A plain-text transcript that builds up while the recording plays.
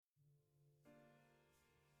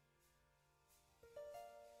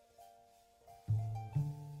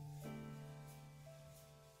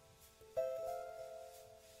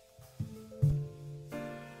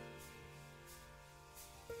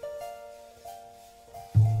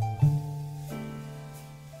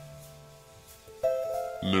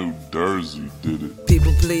New Jersey did it.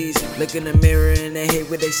 People please, look in the mirror and they hate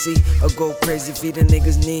what they see, or go crazy feeding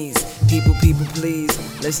niggas knees. People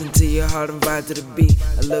please, listen to your heart and vibe to the beat,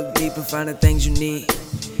 and look deep and find the things you need.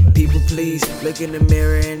 People please, look in the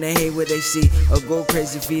mirror and they hate what they see, or go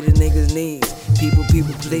crazy feeding niggas knees. People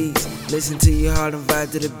please, listen to your heart and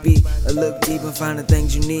vibe to the beat, and look deep and find the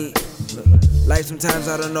things you need. Life sometimes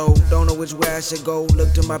I don't know which way I should go.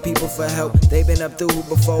 Look to my people for help, they've been up through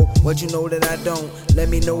before. What you know that I don't, let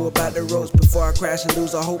me know about the roads before I crash and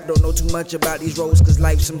lose. I hope don't know too much about these roads, cause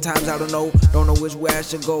life sometimes I don't know which way I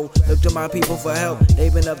should go. Look to my people for help,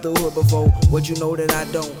 they've been up through before. What you know that I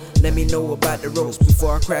don't, let me know about the roads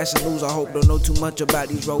before I crash and lose. I hope don't know too much about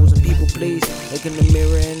these roads. And people please, look in the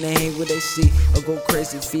mirror and they hate what they see, or go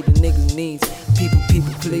crazy feeding niggas needs. People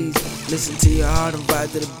please, listen to your heart and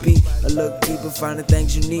vibe to the beat, or look deep and find the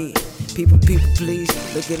things you need. People please,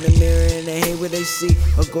 look in the mirror and they hate what they see,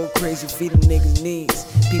 or go crazy feeding niggas needs.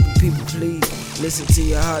 People please, listen to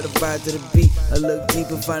your heart and vibe to the beat, or look deep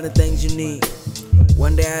and find the things you need.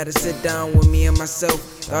 One day I had to sit down with me and myself,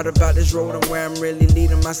 thought about this road and where I'm really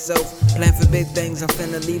leading myself. Plan for big things, I'm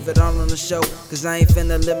finna leave it all on the shelf, cause I ain't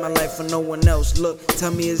finna live my life for no one else. Look,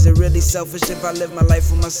 tell me, is it really selfish if I live my life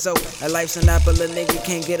for myself? A life's an apple, a nigga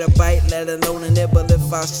can't get a bite, let alone a nibble.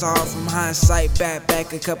 If I saw it from hindsight,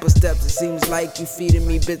 back a couple steps, it seems like you feeding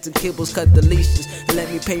me bits and kibbles. Cut the leashes and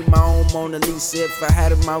let me pay my own Mona Lisa. If I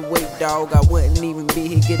had it my way, dog, I wouldn't even be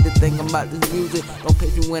here. Get the thing about this music, don't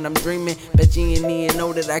pitch me when I'm dreaming. Bet you ain't even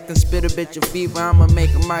know that I can spit a bit of fever. I'ma make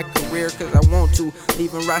it my career cause I want to.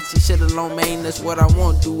 Leaving Roxy shit alone, man, that's what I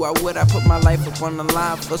want to. Why would I put my life up on the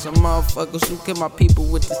line for some motherfuckers who kill my people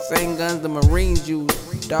with the same guns the Marines use?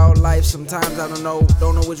 Dog life, sometimes I don't know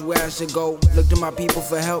which way I should go. Look to my people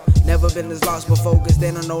for help, never been this lost before, cause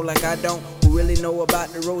they don't know like I don't. Who really know about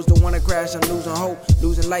the roads, don't wanna crash, I'm losing hope,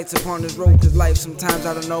 losing lights upon this road. Cause life sometimes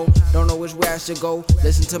I don't know which way I should go.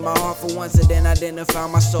 Listen to my heart for once and then identify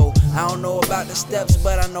my soul. I don't know about the steps,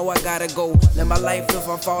 but I know I gotta go. Let my life, if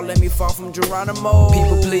I fall, let me fall from Geronimo.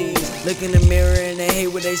 People please, look in the mirror and they hate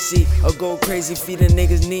what they see, or go crazy feeding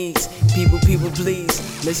niggas needs. People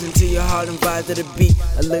please, listen to your heart and vibe to the beat,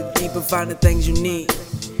 or look deep and find the things you need.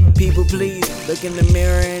 People please, look in the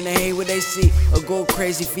mirror and they hate what they see, or go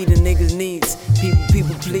crazy feeding niggas needs.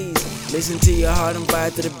 People please, listen to your heart and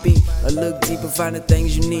vibe to the beat, or look deep and find the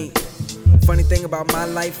things you need. Funny thing about my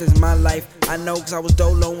life is my life, I know cause I was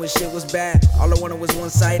dolo when shit was bad. All I wanted was one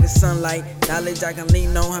sight of sunlight, knowledge I can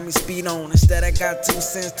lean on, have me speed on. Instead I got 2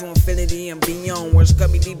 cents to infinity and beyond. Words cut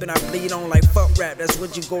me deep and I bleed on like fuck rap, that's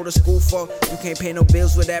what you go to school for. You can't pay no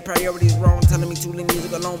bills with that, priorities wrong, telling me to leave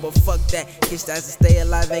music alone, but fuck that. Kids that to stay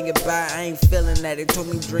alive and get by, I ain't feeling that. They told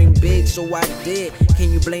me dream big, so I did.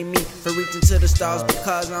 Can you blame me for reaching to the stars?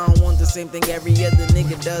 Because I don't want the same thing every other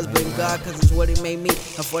nigga does. Blame God cause it's what it made me,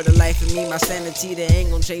 and for the life of me, my sanity, that ain't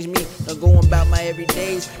gon' change me. Not going about my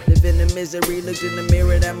everydays, living in misery. Looked in the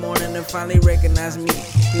mirror that morning and finally recognized me,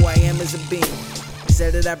 who I am as a being.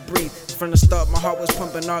 Said that I breathe. From the start, my heart was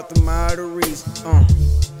pumping out through my arteries. Life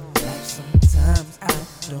sometimes I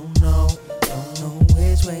don't know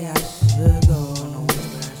which way I should go. Don't know which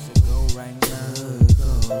way I should go right now.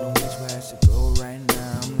 Don't know which way I should go right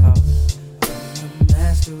now. I'm lost. I'm the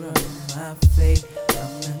master of my fate.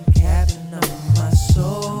 I'm the captain of my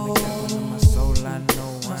soul.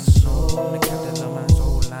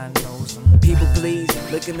 People please,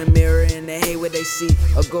 look in the mirror and they hate what they see,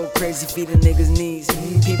 or go crazy feeding niggas needs.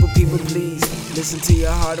 People please, listen to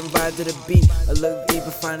your heart and vibe to the beat, or look deep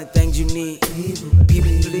and find the things you need.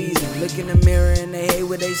 People please, look in the mirror and they hate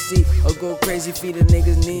what they see, or go crazy feeding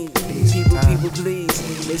niggas needs. People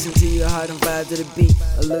please, listen to your heart and vibe to the beat,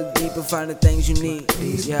 or look deep and find the things you need.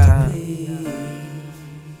 Yeah.